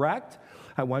to correct.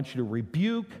 I want you to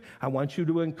rebuke. I want you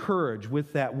to encourage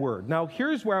with that word. Now,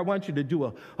 here's where I want you to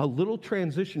do a little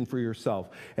transition for yourself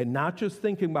and not just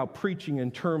thinking about preaching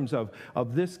in terms of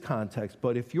this context,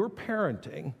 but if you're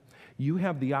parenting, you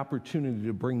have the opportunity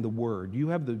to bring the word. You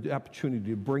have the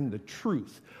opportunity to bring the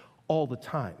truth all the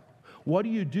time. What do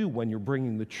you do when you're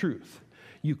bringing the truth?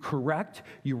 You correct,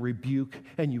 you rebuke,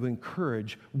 and you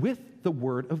encourage with the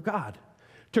word of God.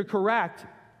 To correct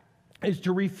is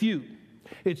to refute.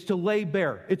 It's to lay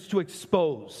bare. It's to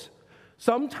expose.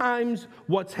 Sometimes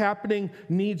what's happening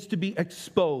needs to be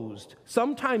exposed.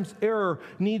 Sometimes error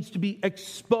needs to be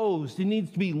exposed. It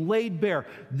needs to be laid bare.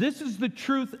 This is the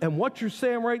truth, and what you're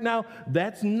saying right now,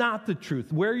 that's not the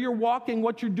truth. Where you're walking,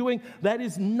 what you're doing, that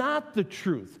is not the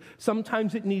truth.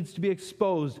 Sometimes it needs to be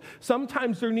exposed.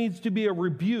 Sometimes there needs to be a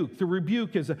rebuke. The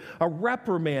rebuke is a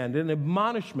reprimand, an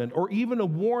admonishment, or even a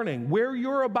warning. Where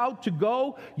you're about to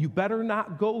go, you better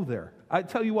not go there. I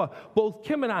tell you what, both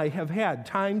Kim and I have had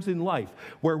times in life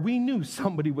where we knew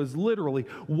somebody was literally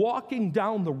walking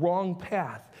down the wrong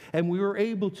path, and we were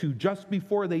able to, just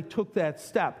before they took that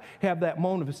step, have that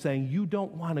moment of saying, you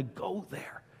don't want to go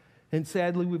there. And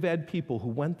sadly, we've had people who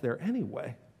went there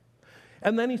anyway.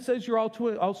 And then he says you're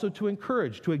also to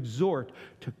encourage, to exhort,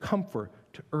 to comfort,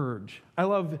 to urge. I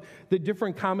love the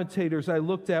different commentators I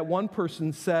looked at. One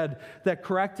person said that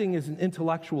correcting is an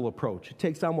intellectual approach. It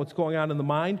takes on what's going on in the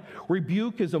mind.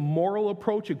 Rebuke is a moral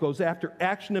approach. It goes after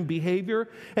action and behavior.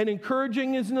 And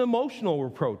encouraging is an emotional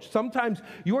approach. Sometimes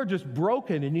you're just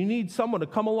broken and you need someone to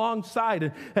come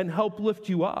alongside and help lift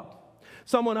you up.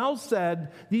 Someone else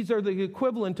said these are the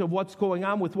equivalent of what's going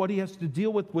on with what he has to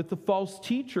deal with the false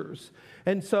teachers.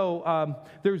 And so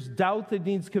there's doubt that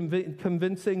needs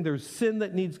convincing, there's sin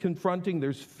that needs confronting,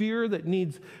 there's fear that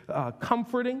needs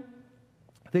comforting.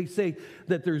 They say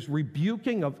that there's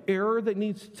rebuking of error that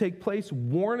needs to take place,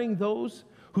 warning those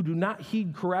who do not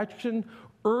heed correction,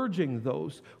 urging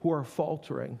those who are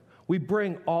faltering. We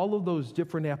bring all of those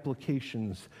different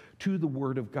applications to the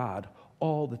Word of God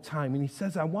all the time. And he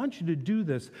says, I want you to do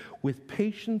this with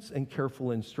patience and careful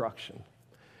instruction.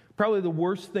 Probably the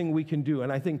worst thing we can do,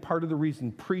 and I think part of the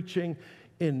reason preaching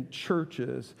in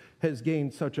churches has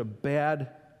gained such a bad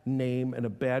name and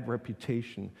a bad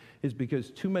reputation, is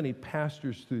because too many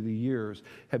pastors through the years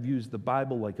have used the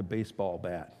Bible like a baseball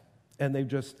bat. And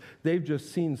they've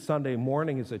just seen Sunday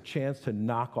morning as a chance to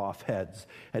knock off heads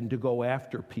and to go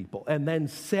after people. And then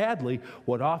sadly,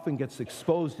 what often gets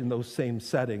exposed in those same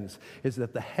settings is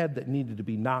that the head that needed to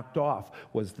be knocked off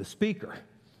was the speaker,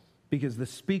 because the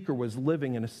speaker was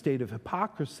living in a state of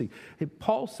hypocrisy.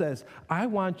 Paul says, I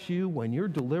want you, when you're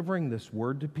delivering this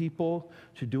word to people,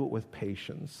 to do it with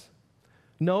patience.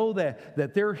 Know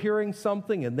that they're hearing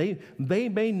something and they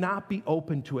may not be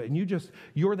open to it. And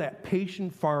you're that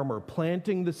patient farmer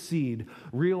planting the seed,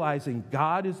 realizing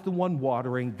God is the one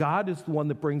watering, God is the one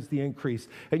that brings the increase.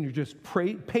 And you're just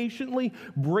patiently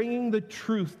bringing the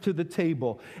truth to the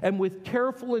table. And with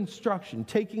careful instruction,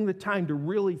 taking the time to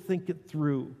really think it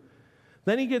through.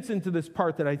 Then he gets into this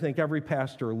part that I think every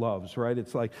pastor loves, right?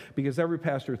 It's like, because every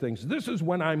pastor thinks, this is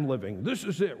when I'm living. This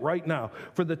is it right now.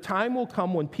 For the time will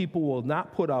come when people will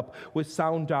not put up with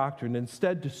sound doctrine.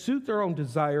 Instead, to suit their own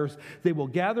desires, they will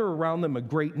gather around them a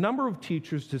great number of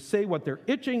teachers to say what their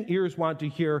itching ears want to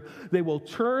hear. They will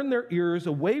turn their ears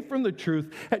away from the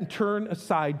truth and turn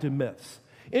aside to myths.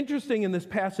 Interesting in this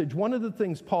passage, one of the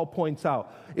things Paul points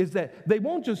out is that they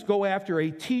won't just go after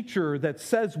a teacher that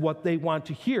says what they want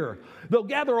to hear. They'll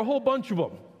gather a whole bunch of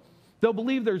them. They'll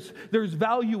believe there's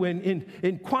value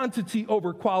in quantity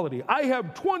over quality. I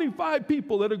have 25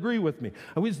 people that agree with me.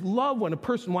 I always love when a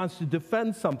person wants to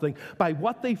defend something by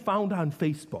what they found on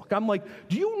Facebook. I'm like,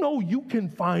 do you know you can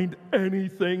find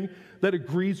anything that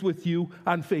agrees with you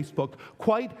on Facebook?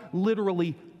 Quite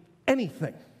literally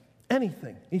anything.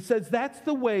 Anything. He says that's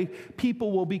the way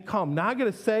people will become. Now, I'm going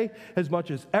to say, as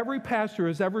much as every pastor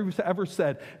has ever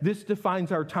said, this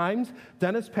defines our times,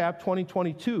 Dennis Papp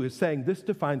 2022 is saying this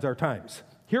defines our times.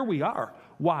 Here we are.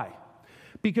 Why?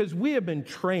 Because we have been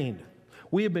trained.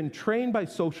 We have been trained by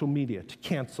social media to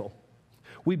cancel.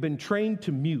 We've been trained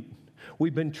to mute.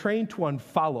 We've been trained to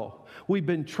unfollow. We've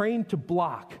been trained to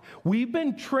block. We've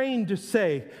been trained to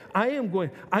say, I'm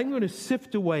going to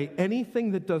sift away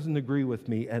anything that doesn't agree with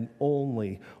me and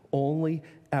only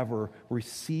ever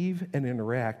receive and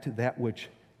interact that which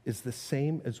is the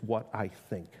same as what I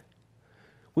think.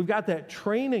 We've got that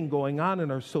training going on in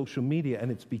our social media,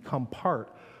 and it's become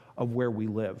part of where we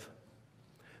live.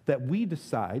 That we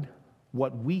decide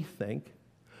what we think,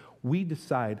 we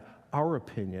decide our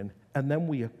opinion, and then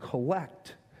we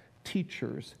collect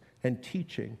teachers and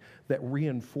teaching that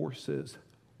reinforces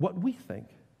what we think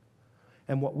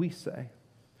and what we say.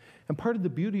 And part of the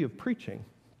beauty of preaching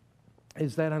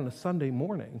is that on a Sunday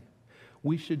morning,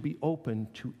 we should be open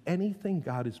to anything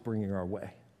God is bringing our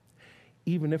way,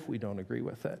 even if we don't agree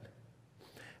with it.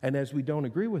 And as we don't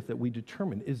agree with it, we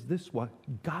determine, is this what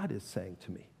God is saying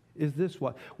to me? Is this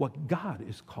what God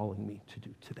is calling me to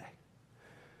do today?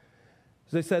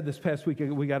 As I said, this past week,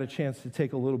 we got a chance to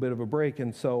take a little bit of a break,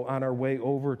 and so on our way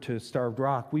over to Starved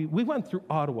Rock, we went through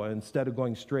Ottawa instead of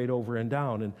going straight over and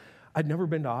down, and I'd never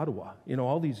been to Ottawa. You know,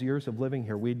 all these years of living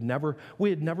here, we had never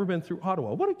been through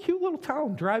Ottawa. What a cute little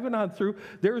town, driving on through.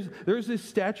 There's this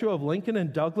statue of Lincoln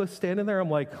and Douglas standing there. I'm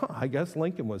like, I guess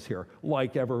Lincoln was here,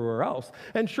 like everywhere else.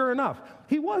 And sure enough,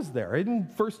 he was there.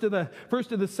 And first of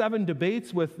the 7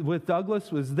 debates with Douglas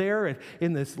was there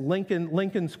in this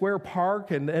Lincoln Square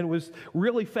Park, and it was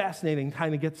really fascinating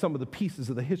kind of get some of the pieces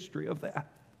of the history of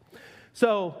that.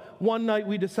 So one night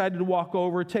we decided to walk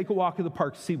over, take a walk in the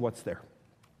park, see what's there.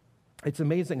 It's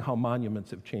amazing how monuments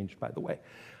have changed, by the way.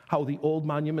 how the old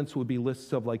monuments would be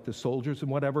lists of like the soldiers and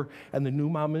whatever, and the new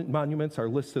monuments are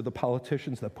lists of the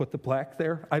politicians that put the plaque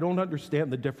there. I don't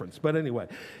understand the difference. But anyway,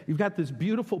 you've got this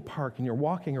beautiful park and you're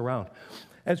walking around.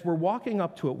 As we're walking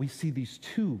up to it, we see these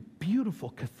two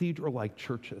beautiful cathedral-like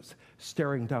churches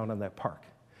staring down on that park.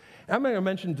 I'm not going to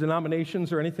mention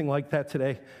denominations or anything like that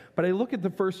today, but I look at the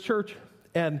First Church,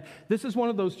 and this is one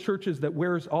of those churches that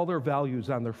wears all their values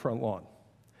on their front lawn.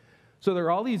 So there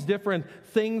are all these different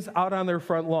things out on their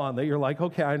front lawn that you're like,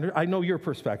 okay, I know your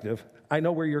perspective. I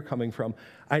know where you're coming from.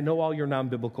 I know all your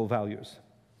non-biblical values.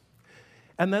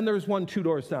 And then there's one 2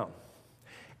 doors down.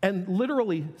 And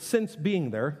literally, since being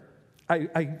there,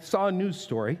 I saw a news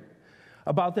story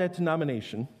about that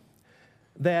denomination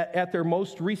that at their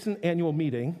most recent annual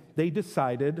meeting, they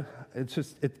decided,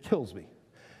 it kills me.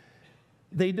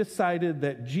 They decided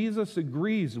that Jesus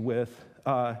agrees with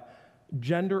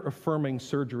gender-affirming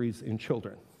surgeries in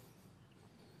children.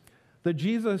 The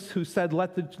Jesus who said,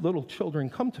 "Let the little children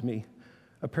come to me,"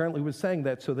 apparently was saying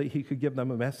that so that he could give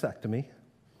them a mastectomy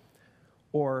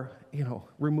or,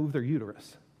 remove their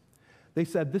uterus. They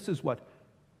said, this is what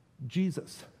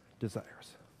Jesus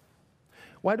desires.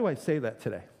 Why do I say that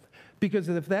today? Because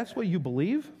if that's what you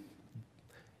believe,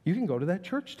 you can go to that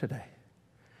church today.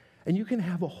 And you can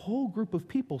have a whole group of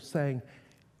people saying,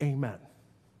 amen,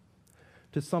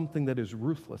 to something that is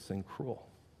ruthless and cruel.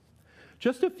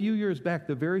 Just a few years back,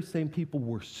 the very same people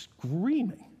were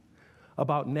screaming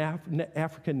about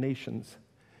African nations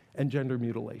and gender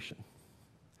mutilation.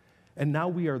 And now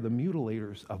we are the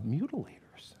mutilators of mutilators.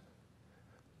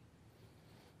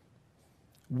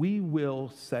 We will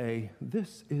say,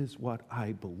 this is what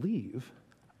I believe.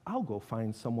 I'll go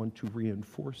find someone to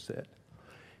reinforce it.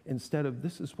 Instead of,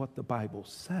 this is what the Bible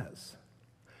says.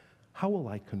 How will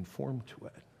I conform to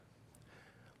it?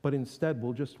 But instead,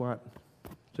 we'll just want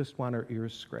our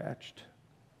ears scratched.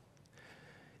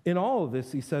 In all of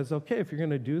this, he says, okay, if you're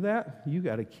going to do that, you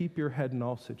got to keep your head in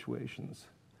all situations.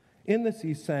 In this,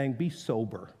 he's saying, be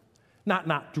sober.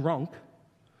 Not drunk,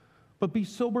 but be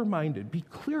sober-minded, be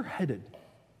clear-headed.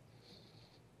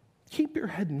 Keep your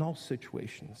head in all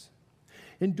situations.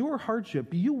 Endure hardship.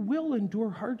 You will endure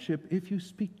hardship if you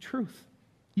speak truth.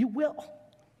 You will.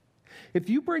 If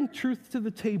you bring truth to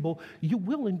the table, you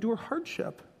will endure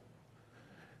hardship.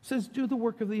 It says, do the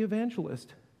work of the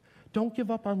evangelist. Don't give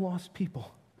up on lost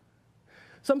people.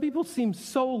 Some people seem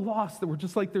so lost that we're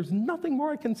just like, there's nothing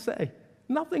more I can say,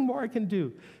 nothing more I can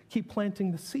do. Keep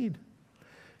planting the seed.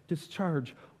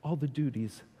 Discharge all the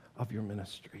duties of your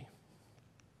ministry.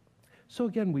 So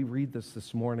again, we read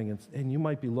this morning, and you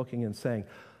might be looking and saying,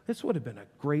 this would have been a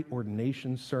great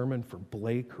ordination sermon for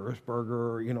Blake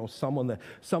Hirschberger, or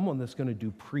someone that's going to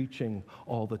do preaching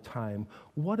all the time.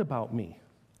 What about me?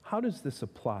 How does this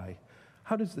apply?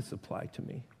 How does this apply to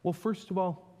me? Well, first of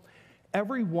all,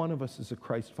 every one of us as a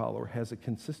Christ follower has a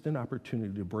consistent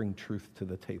opportunity to bring truth to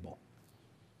the table.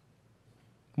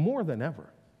 More than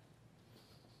ever.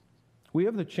 We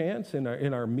have the chance in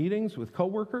our meetings with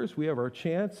coworkers, we have our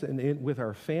chance with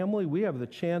our family, we have the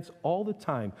chance all the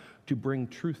time to bring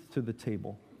truth to the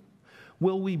table.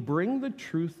 Will we bring the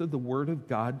truth of the Word of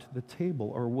God to the table,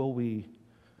 or will we,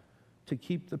 to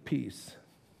keep the peace,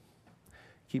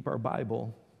 keep our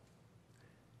Bible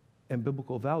and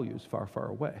biblical values far, far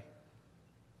away?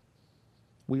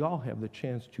 We all have the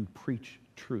chance to preach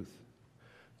truth,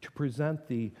 to present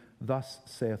the thus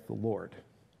saith the Lord,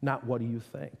 not what do you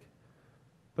think.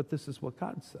 But this is what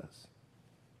God says.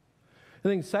 I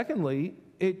think, secondly,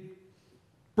 it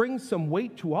brings some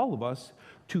weight to all of us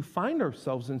to find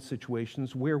ourselves in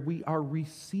situations where we are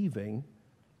receiving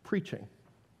preaching,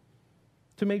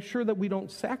 to make sure that we don't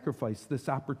sacrifice this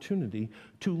opportunity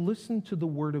to listen to the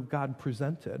Word of God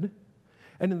presented,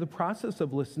 and in the process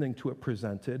of listening to it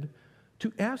presented,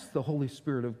 to ask the Holy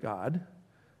Spirit of God,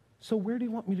 so where do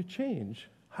you want me to change?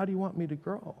 How do you want me to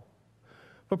grow?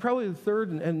 But probably the third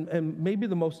and maybe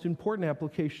the most important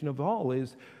application of all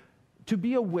is to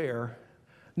be aware,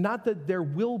 not that there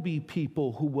will be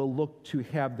people who will look to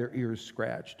have their ears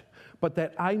scratched, but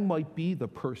that I might be the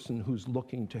person who's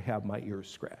looking to have my ears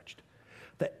scratched.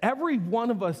 That every one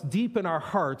of us deep in our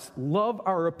hearts love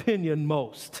our opinion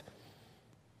most.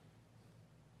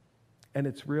 And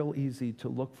it's real easy to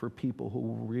look for people who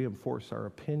will reinforce our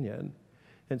opinion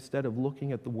instead of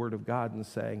looking at the Word of God and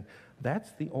saying,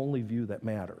 that's the only view that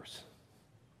matters.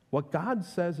 What God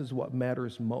says is what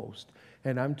matters most,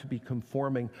 and I'm to be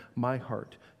conforming my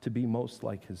heart to be most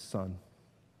like His Son.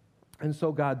 And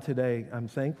so, God, today, I'm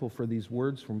thankful for these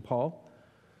words from Paul.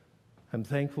 I'm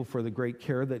thankful for the great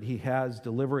care that he has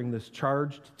delivering this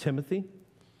charge to Timothy.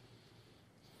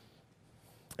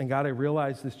 And God, I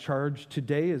realize this charge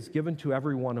today is given to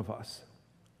every one of us,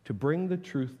 to bring the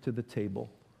truth to the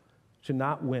table, to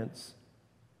not wince,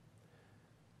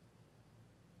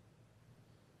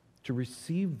 to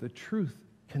receive the truth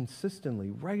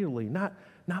consistently, regularly, not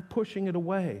pushing it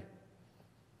away.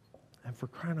 And for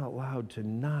crying out loud, to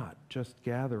not just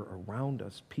gather around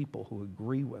us people who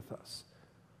agree with us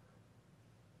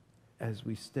as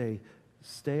we stay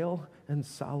stale and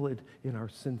solid in our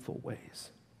sinful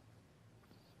ways.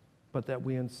 But that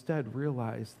we instead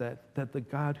realize that the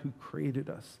God who created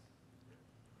us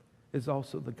is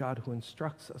also the God who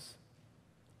instructs us,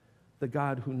 the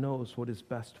God who knows what is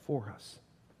best for us.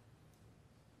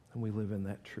 And we live in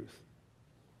that truth.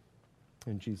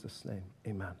 In Jesus' name,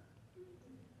 amen.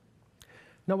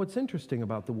 Now, what's interesting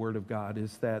about the Word of God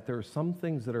is that there are some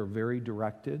things that are very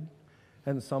directed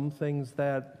and some things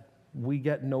that we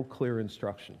get no clear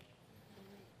instruction.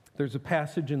 There's a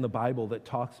passage in the Bible that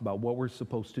talks about what we're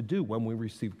supposed to do when we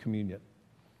receive communion,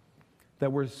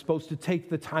 that we're supposed to take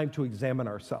the time to examine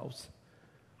ourselves,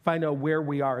 find out where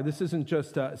we are. This isn't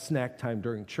just a snack time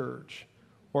during church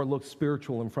or look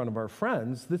spiritual in front of our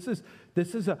friends. This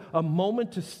is a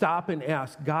moment to stop and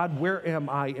ask, God, where am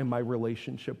I in my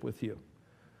relationship with you?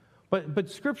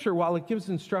 But Scripture, while it gives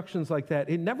instructions like that,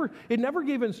 it never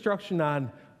gave instruction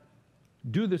on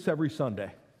do this every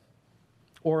Sunday.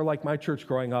 Or like my church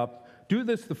growing up, do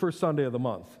this the first Sunday of the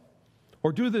month.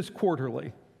 Or do this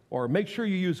quarterly. Or make sure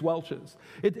you use Welch's.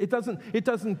 It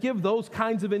doesn't give those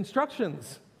kinds of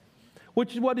instructions.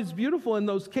 Which is what is beautiful in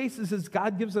those cases is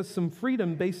God gives us some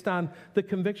freedom based on the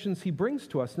convictions he brings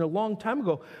to us. And a long time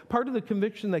ago, part of the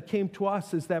conviction that came to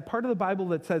us is that part of the Bible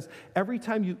that says every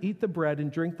time you eat the bread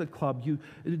and drink the cup,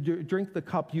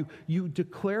 you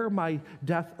declare my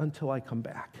death until I come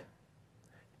back.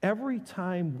 Every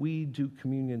time we do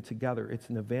communion together, it's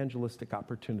an evangelistic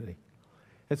opportunity.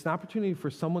 It's an opportunity for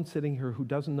someone sitting here who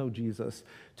doesn't know Jesus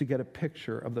to get a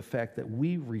picture of the fact that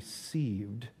we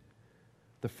received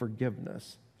the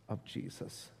forgiveness of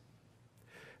Jesus.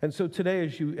 And so today,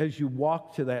 as you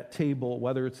walk to that table,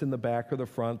 whether it's in the back or the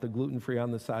front, the gluten-free on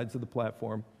the sides of the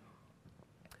platform,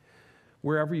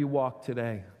 wherever you walk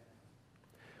today,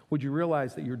 would you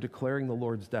realize that you're declaring the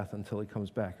Lord's death until he comes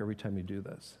back every time you do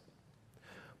this?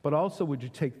 But also, would you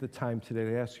take the time today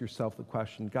to ask yourself the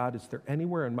question, God, is there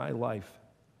anywhere in my life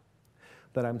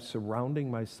that I'm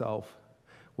surrounding myself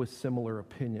with similar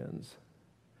opinions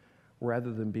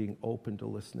rather than being open to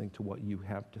listening to what you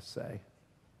have to say?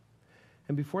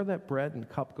 And before that bread and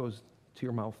cup goes to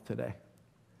your mouth today,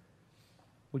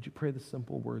 would you pray the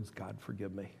simple words, God,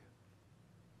 forgive me?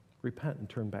 Repent and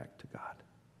turn back to God.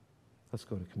 Let's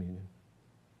go to communion.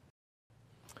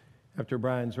 After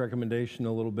Brian's recommendation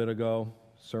a little bit ago,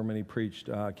 sermon he preached,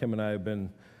 Kim and I have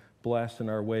been blasting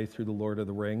our way through the Lord of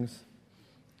the Rings,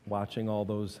 watching all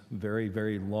those very,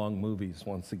 very long movies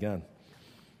once again.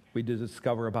 We did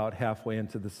discover about halfway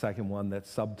into the second one that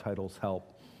subtitles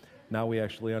help. Now we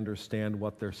actually understand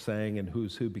what they're saying and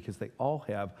who's who because they all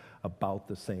have about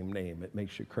the same name. It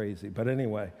makes you crazy. But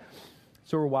anyway,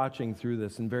 so we're watching through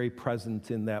this, and very present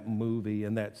in that movie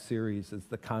and that series is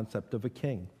the concept of a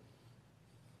king.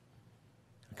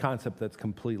 A concept that's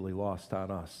completely lost on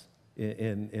us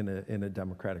in a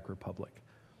democratic republic.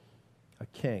 A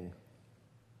king.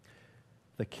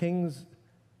 The king's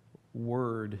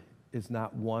word is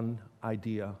not one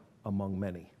idea among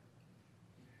many.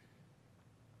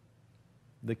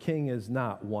 The king is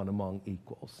not one among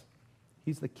equals.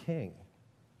 He's the king.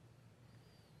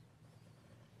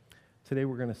 Today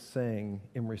we're going to sing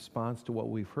in response to what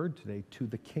we've heard today, to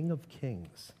the King of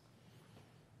Kings.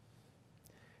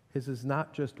 His is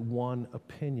not just one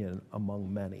opinion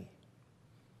among many.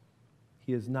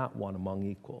 He is not one among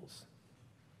equals.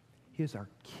 He is our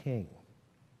king.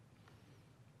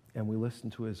 And we listen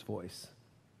to his voice.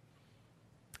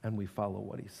 And we follow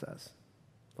what he says.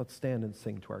 Let's stand and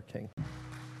sing to our king.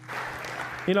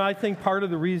 You know, I think part of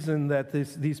the reason that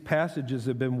these passages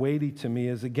have been weighty to me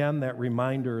is, again, that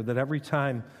reminder that every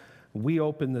time we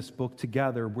open this book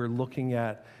together, we're looking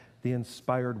at the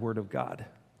inspired word of God.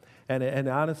 And it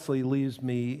honestly leaves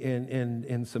me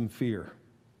in some fear,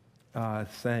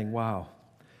 saying, wow,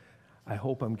 I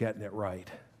hope I'm getting it right.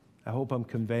 I hope I'm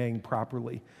conveying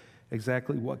properly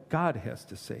exactly what God has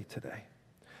to say today.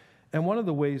 And one of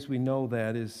the ways we know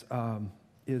that is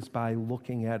by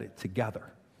looking at it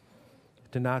together,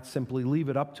 to not simply leave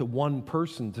it up to one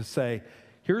person to say,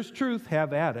 here's truth,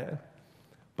 have at it,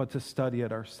 but to study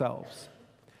it ourselves.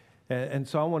 And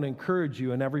so I want to encourage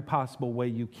you in every possible way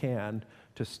you can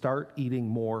to start eating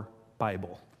more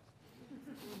Bible.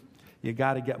 you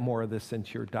got to get more of this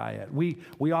into your diet.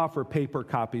 We offer paper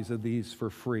copies of these for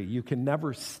free. You can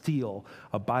never steal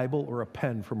a Bible or a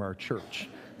pen from our church.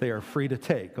 They are free to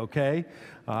take, okay?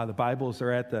 The Bibles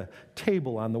are at the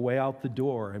table on the way out the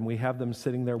door, and we have them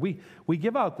sitting there. We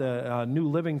give out the New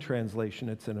Living Translation.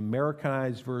 It's an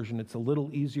Americanized version. It's a little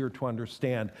easier to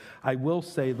understand. I will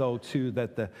say, though, too,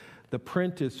 that the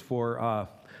print is for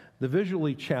the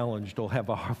visually challenged will have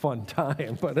a fun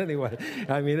time. But anyway,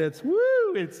 I mean,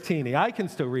 it's teeny. I can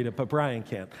still read it, but Brian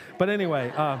can't. But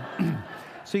anyway,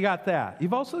 so you got that.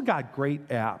 You've also got great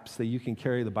apps that you can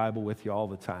carry the Bible with you all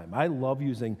the time. I love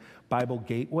using Bible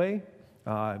Gateway.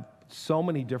 So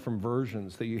many different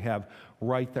versions that you have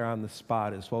right there on the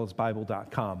spot, as well as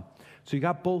Bible.com. So you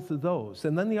got both of those.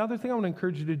 And then the other thing I want to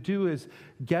encourage you to do is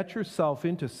get yourself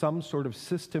into some sort of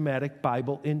systematic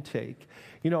Bible intake.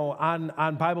 You know,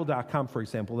 on Bible.com, for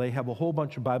example, they have a whole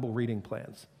bunch of Bible reading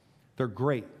plans. They're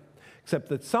great, except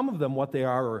that some of them, what they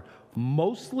are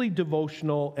mostly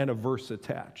devotional and a verse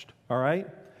attached, all right?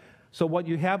 So what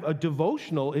you have, a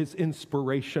devotional is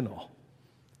inspirational.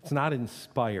 It's not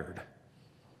inspired.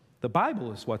 The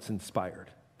Bible is what's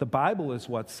inspired. The Bible is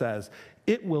what says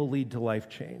it will lead to life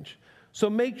change. So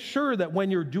make sure that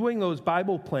when you're doing those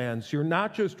Bible plans, you're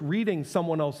not just reading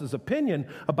someone else's opinion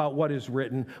about what is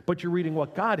written, but you're reading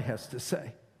what God has to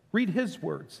say. Read His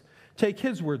words. Take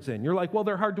His words in. You're like, well,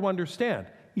 they're hard to understand.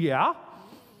 Yeah.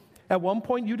 At one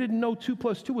point, you didn't know 2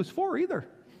 + 2 was 4 either.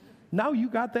 Now you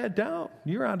got that down.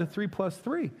 You're on to 3 +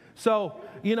 3. So,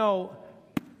 you know,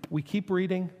 we keep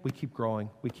reading, we keep growing,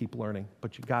 we keep learning,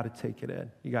 but you got to take it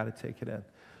in. You got to take it in.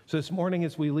 So this morning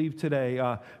as we leave today,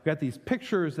 we've got these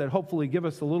pictures that hopefully give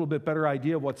us a little bit better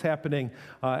idea of what's happening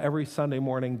every Sunday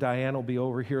morning. Diane will be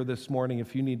over here this morning.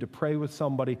 If you need to pray with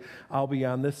somebody, I'll be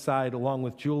on this side along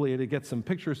with Julia to get some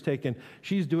pictures taken.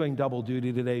 She's doing double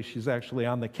duty today. She's actually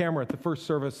on the camera at the first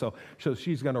service, so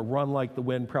she's going to run like the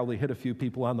wind, probably hit a few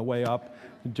people on the way up.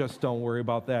 Just don't worry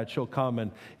about that. She'll come,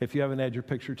 and if you haven't had your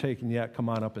picture taken yet, come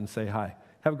on up and say hi.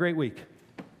 Have a great week.